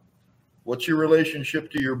out. What's your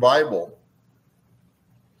relationship to your Bible?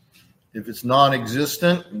 If it's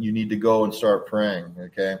non-existent, you need to go and start praying,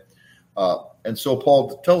 okay? And so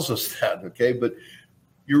Paul tells us that, okay? But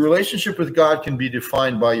your relationship with God can be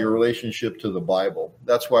defined by your relationship to the Bible.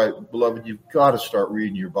 That's why, beloved, you've got to start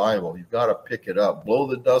reading your Bible. You've got to pick it up, blow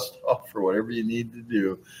the dust off for whatever you need to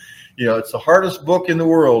do. It's the hardest book in the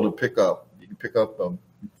world to pick up. You can pick up a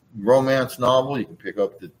romance novel. You can pick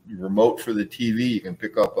up the remote for the TV. You can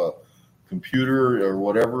pick up a computer or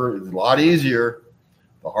whatever. It's a lot easier.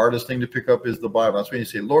 The hardest thing to pick up is the Bible. That's when you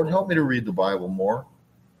say, Lord, help me to read the Bible more.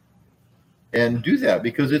 And do that,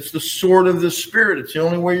 because it's the sword of the Spirit. It's the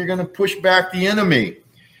only way you're going to push back the enemy,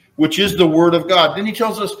 which is the word of God. Then he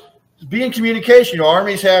tells us, be in communication.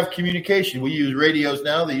 Armies have communication. We use radios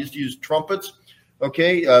now. They used to use trumpets.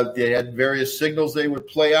 Okay, they had various signals they would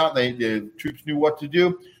play out. The troops knew what to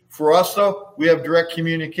do. For us, though, we have direct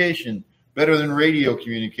communication, better than radio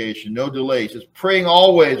communication, no delays. It's praying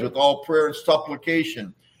always with all prayer and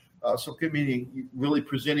supplication. So meaning really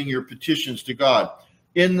presenting your petitions to God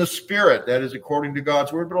in the Spirit, that is according to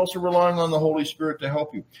God's word, but also relying on the Holy Spirit to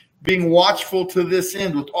help you. Being watchful to this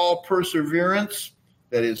end with all perseverance,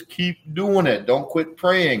 that is, keep doing it. Don't quit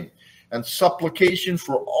praying. And supplication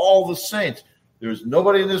for all the saints. There's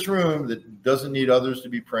nobody in this room that doesn't need others to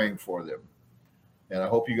be praying for them. And I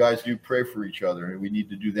hope you guys do pray for each other. And we need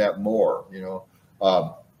to do that more,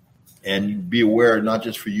 and be aware, not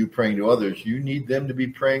just for you praying to others, you need them to be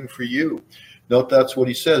praying for you. Note that's what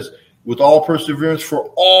he says, with all perseverance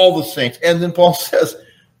for all the saints. And then Paul says,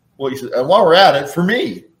 he says, and while we're at it, for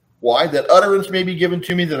me, why? That utterance may be given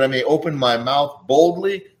to me, that I may open my mouth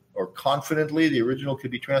boldly or confidently, the original could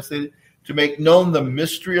be translated, to make known the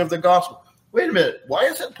mystery of the gospel. Wait a minute. Why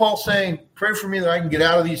isn't Paul saying, pray for me that I can get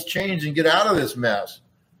out of these chains and get out of this mess?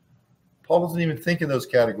 Paul doesn't even think in those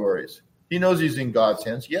categories. He knows he's in God's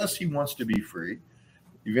hands. Yes, he wants to be free.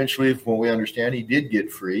 Eventually, when we understand, he did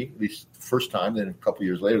get free, at least the first time. Then a couple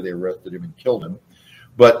years later, they arrested him and killed him.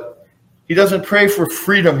 But he doesn't pray for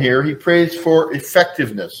freedom here. He prays for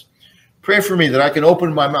effectiveness. Pray for me that I can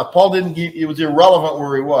open my mouth. Paul didn't give, it was irrelevant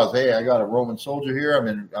where he was. Hey, I got a Roman soldier here.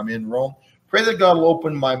 I'm in Rome. Pray that God will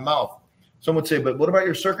open my mouth. Some would say, but what about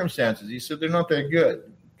your circumstances? He said, they're not that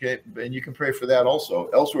good. Okay. And you can pray for that also.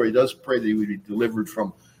 Elsewhere, he does pray that he would be delivered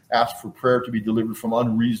from, ask for prayer to be delivered from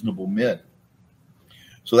unreasonable men.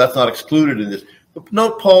 So that's not excluded in this. But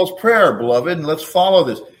note Paul's prayer, beloved, and let's follow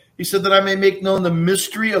this. He said that I may make known the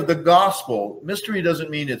mystery of the gospel. Mystery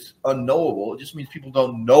doesn't mean it's unknowable. It just means people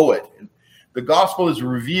don't know it. The gospel is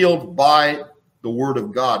revealed by the word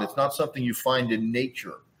of God. It's not something you find in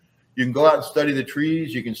nature. You can go out and study the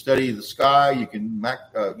trees. You can study the sky. You can,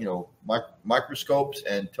 microscopes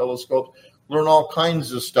and telescopes, learn all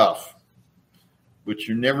kinds of stuff. But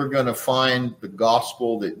you're never going to find the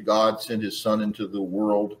gospel that God sent his son into the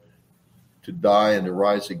world to die and to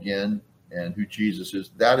rise again, and who Jesus is.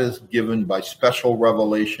 That is given by special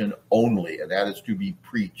revelation only, and that is to be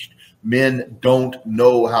preached. Men don't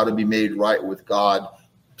know how to be made right with God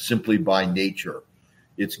simply by nature.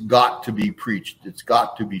 It's got to be preached. It's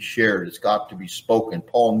got to be shared. It's got to be spoken.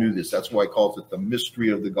 Paul knew this. That's why he calls it the mystery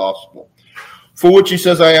of the gospel. For which he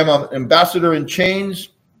says, I am an ambassador in chains,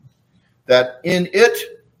 that in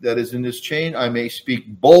it, that is in this chain, I may speak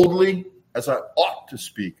boldly as I ought to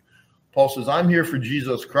speak. Paul says, I'm here for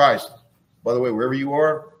Jesus Christ. By the way, wherever you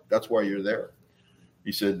are, that's why you're there.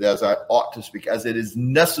 He said, as I ought to speak, as it is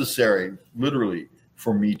necessary, literally,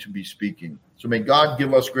 for me to be speaking. So may God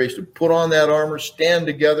give us grace to put on that armor, stand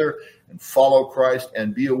together, and follow Christ,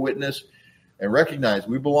 and be a witness, and recognize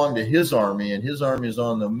we belong to his army, and his army is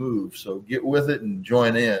on the move. So get with it and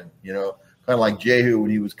join in. You know, kind of like Jehu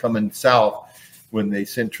when he was coming south, when they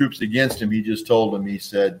sent troops against him, he just told them, he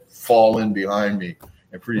said, fall in behind me.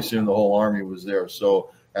 And pretty soon the whole army was there.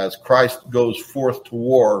 So as Christ goes forth to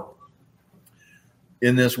war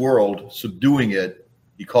in this world, subduing it,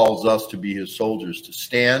 he calls us to be his soldiers, to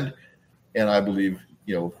stand, and I believe,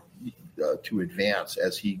 to advance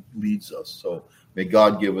as he leads us. So may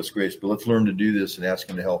God give us grace. But let's learn to do this and ask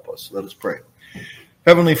him to help us. Let us pray.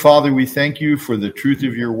 Heavenly Father, we thank you for the truth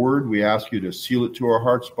of your word. We ask you to seal it to our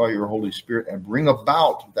hearts by your Holy Spirit and bring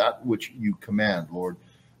about that which you command, Lord.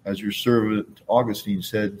 As your servant Augustine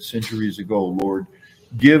said centuries ago, Lord,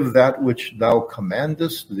 give that which thou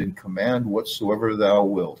commandest, then command whatsoever thou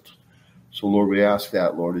wilt. So, Lord, we ask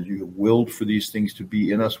that, Lord, as you have willed for these things to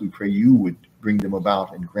be in us, we pray you would bring them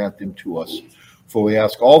about and grant them to us. For we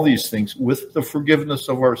ask all these things with the forgiveness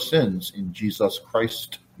of our sins in Jesus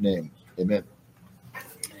Christ's name. Amen.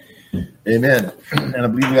 Amen. And I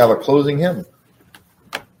believe we have a closing hymn.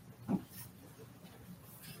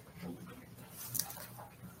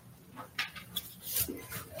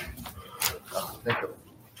 Thank you.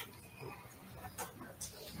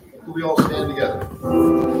 We all stand together.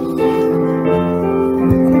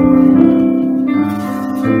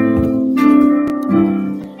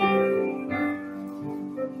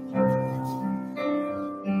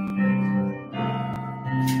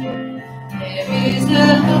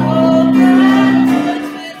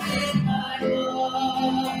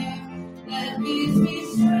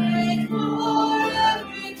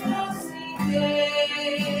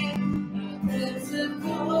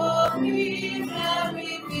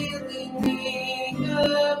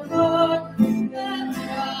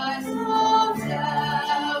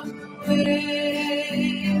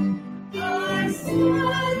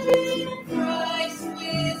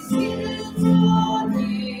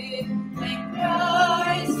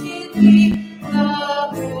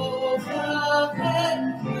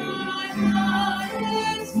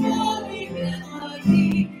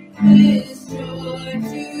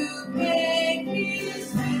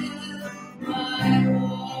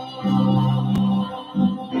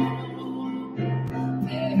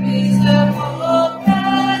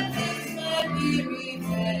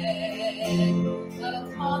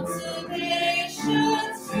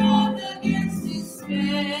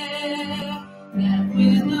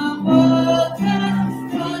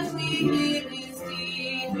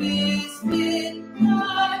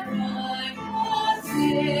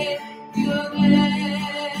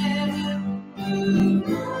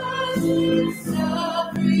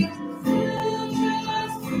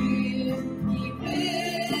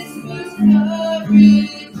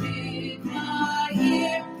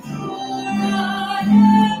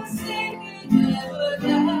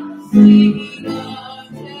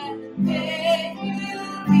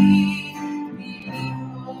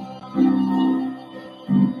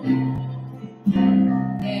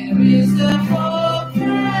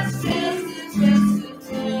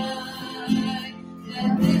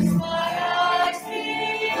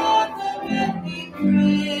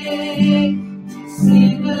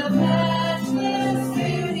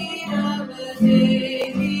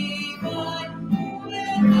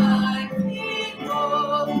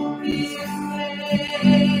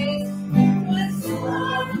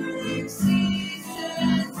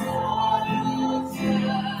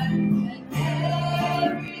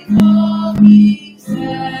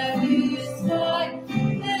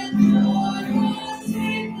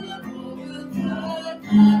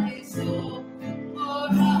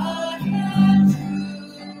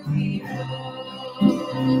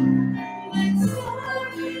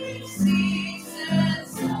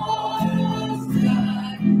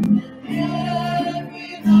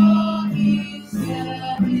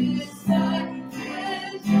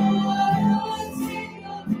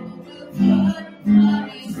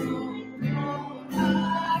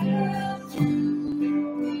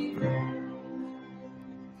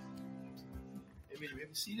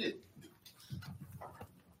 be seated.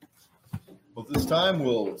 Well, this time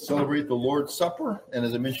we'll celebrate the Lord's Supper. And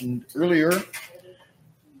as I mentioned earlier,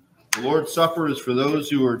 the Lord's Supper is for those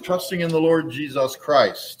who are trusting in the Lord Jesus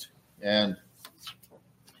Christ and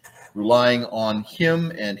relying on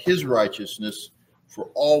him and his righteousness for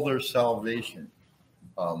all their salvation.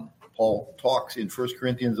 Paul talks in 1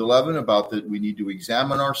 Corinthians 11 about that we need to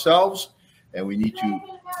examine ourselves and we need to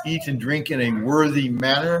eat and drink in a worthy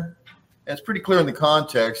manner. And it's pretty clear in the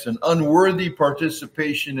context. An unworthy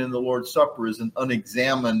participation in the Lord's Supper is an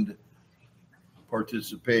unexamined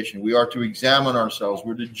participation. We are to examine ourselves.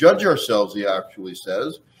 We're to judge ourselves, he actually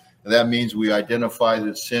says. And that means we identify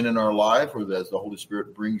the sin in our life, or as the Holy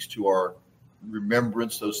Spirit brings to our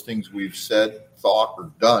remembrance those things we've said, thought,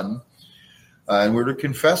 or done. And we're to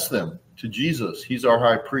confess them to Jesus. He's our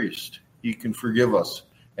high priest. He can forgive us.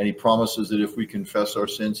 And he promises that if we confess our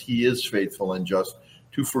sins, he is faithful and just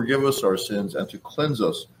to forgive us our sins and to cleanse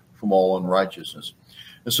us from all unrighteousness.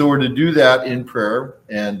 And so we're to do that in prayer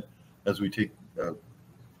and as we take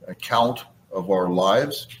account of our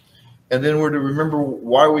lives. And then we're to remember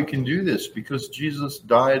why we can do this, because Jesus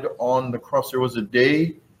died on the cross. There was a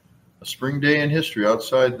day, a spring day in history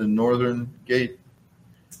outside the northern gate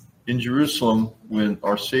in Jerusalem when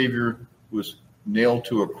our Savior was nailed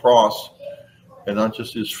to a cross. And not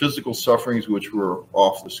just his physical sufferings, which were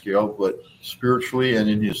off the scale, but spiritually and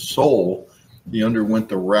in his soul, he underwent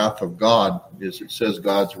the wrath of God. As it says,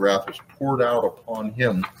 God's wrath was poured out upon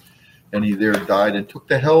him, and he there died and took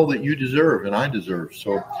the hell that you deserve and I deserve.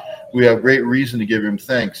 So we have great reason to give him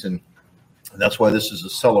thanks, and that's why this is a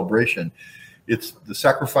celebration. It's the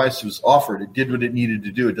sacrifice was offered. It did what it needed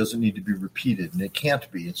to do. It doesn't need to be repeated, and it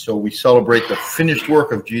can't be. And so we celebrate the finished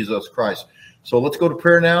work of Jesus Christ. So let's go to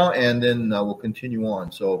prayer now, and then we'll continue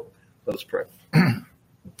on. So let us pray.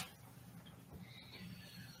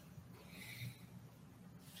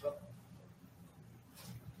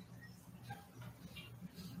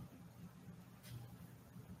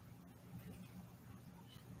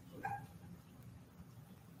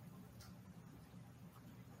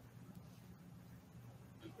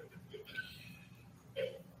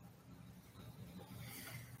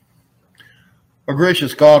 Our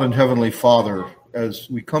gracious God and Heavenly Father, as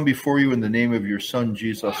we come before you in the name of your Son,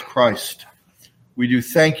 Jesus Christ, we do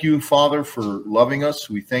thank you, Father, for loving us.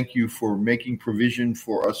 We thank you for making provision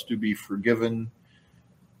for us to be forgiven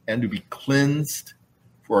and to be cleansed,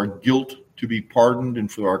 for our guilt to be pardoned,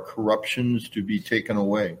 and for our corruptions to be taken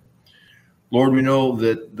away. Lord, we know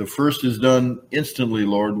that the first is done instantly,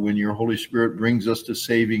 Lord, when your Holy Spirit brings us to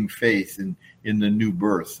saving faith in the new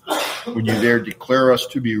birth. When you there declare us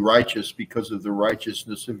to be righteous because of the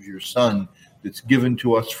righteousness of your Son that's given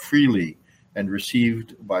to us freely and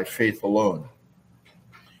received by faith alone.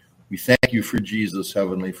 We thank you for Jesus,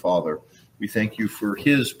 Heavenly Father. We thank you for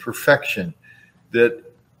his perfection, that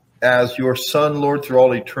as your Son, Lord, through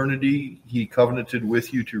all eternity, he covenanted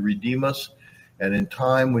with you to redeem us. And in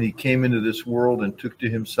time, when he came into this world and took to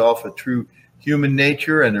himself a true human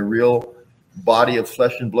nature and a real body of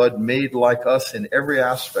flesh and blood, made like us in every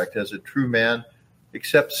aspect as a true man,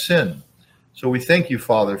 except sin. So we thank you,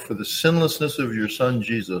 Father, for the sinlessness of your Son,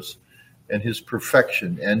 Jesus, and his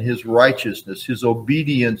perfection and his righteousness, his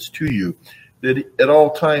obedience to you, that at all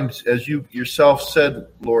times, as you yourself said,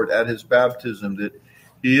 Lord, at his baptism, that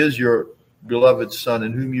he is your beloved Son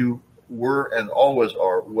in whom you were and always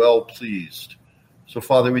are well pleased. So,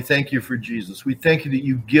 Father, we thank you for Jesus. We thank you that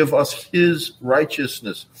you give us his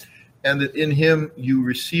righteousness and that in him you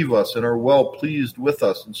receive us and are well pleased with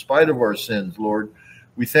us in spite of our sins, Lord.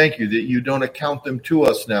 We thank you that you don't account them to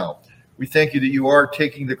us now. We thank you that you are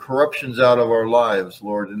taking the corruptions out of our lives,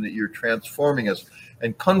 Lord, and that you're transforming us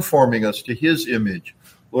and conforming us to his image.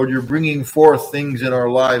 Lord, you're bringing forth things in our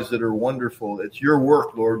lives that are wonderful. It's your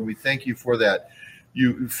work, Lord, and we thank you for that.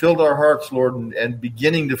 You filled our hearts, Lord, and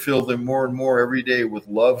beginning to fill them more and more every day with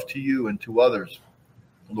love to you and to others,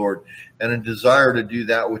 Lord, and a desire to do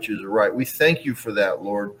that which is right. We thank you for that,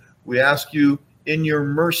 Lord. We ask you in your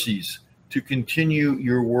mercies to continue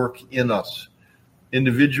your work in us,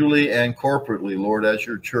 individually and corporately, Lord, as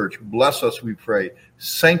your church. Bless us, we pray.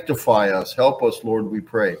 Sanctify us. Help us, Lord, we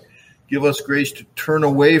pray. Give us grace to turn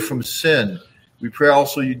away from sin. We pray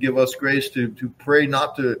also you give us grace to pray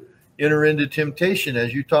not to enter into temptation,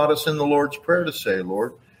 as you taught us in the Lord's Prayer to say,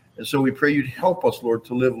 Lord. And so we pray you'd help us, Lord,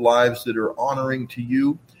 to live lives that are honoring to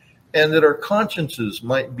you, and that our consciences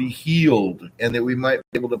might be healed, and that we might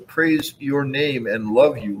be able to praise your name and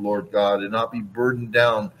love you, Lord God, and not be burdened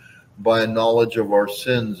down by a knowledge of our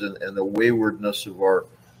sins and the waywardness of our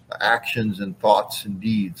actions and thoughts and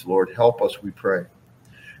deeds. Lord, help us, we pray.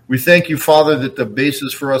 We thank you, Father, that the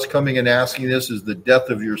basis for us coming and asking this is the death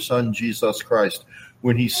of your Son, Jesus Christ,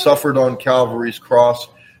 when he suffered on Calvary's cross,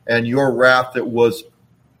 and your wrath that was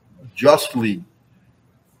justly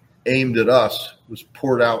aimed at us was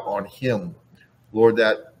poured out on him. Lord,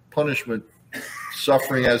 that punishment,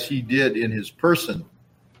 suffering as he did in his person,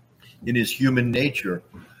 in his human nature,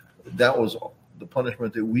 that was the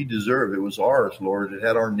punishment that we deserve. It was ours, Lord. It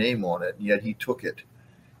had our name on it, and yet he took it,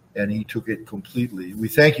 and he took it completely. We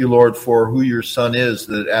thank you, Lord, for who your Son is,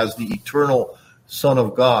 that as the eternal Son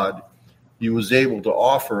of God, he was able to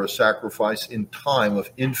offer a sacrifice in time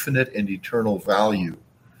of infinite and eternal value,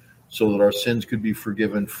 so that our sins could be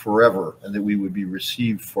forgiven forever and that we would be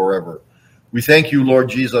received forever. We thank you, Lord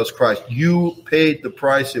Jesus Christ. You paid the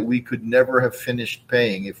price that we could never have finished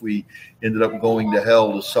paying if we ended up going to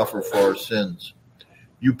hell to suffer for our sins.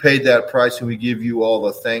 You paid that price, and we give you all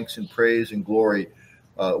the thanks and praise and glory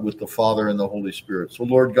with the Father and the Holy Spirit. So,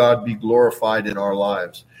 Lord God, be glorified in our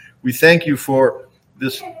lives. We thank you for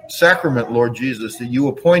this sacrament, Lord Jesus, that you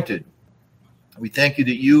appointed. We thank you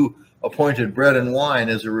that you appointed bread and wine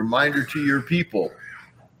as a reminder to your people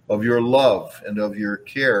of your love and of your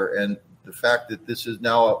care, and the fact that this is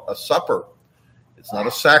now a supper. It's not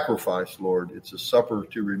a sacrifice, Lord. It's a supper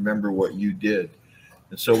to remember what you did.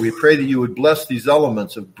 And so we pray that you would bless these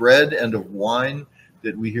elements of bread and of wine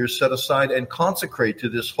that we here set aside and consecrate to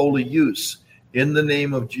this holy use in the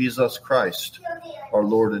name of Jesus Christ, our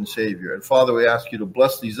Lord and Savior. And Father, we ask you to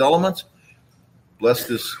bless these elements, bless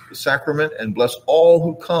this sacrament, and bless all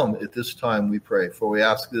who come at this time, we pray. For we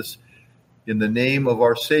ask this in the name of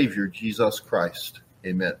our Savior, Jesus Christ.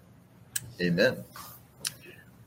 Amen. Amen.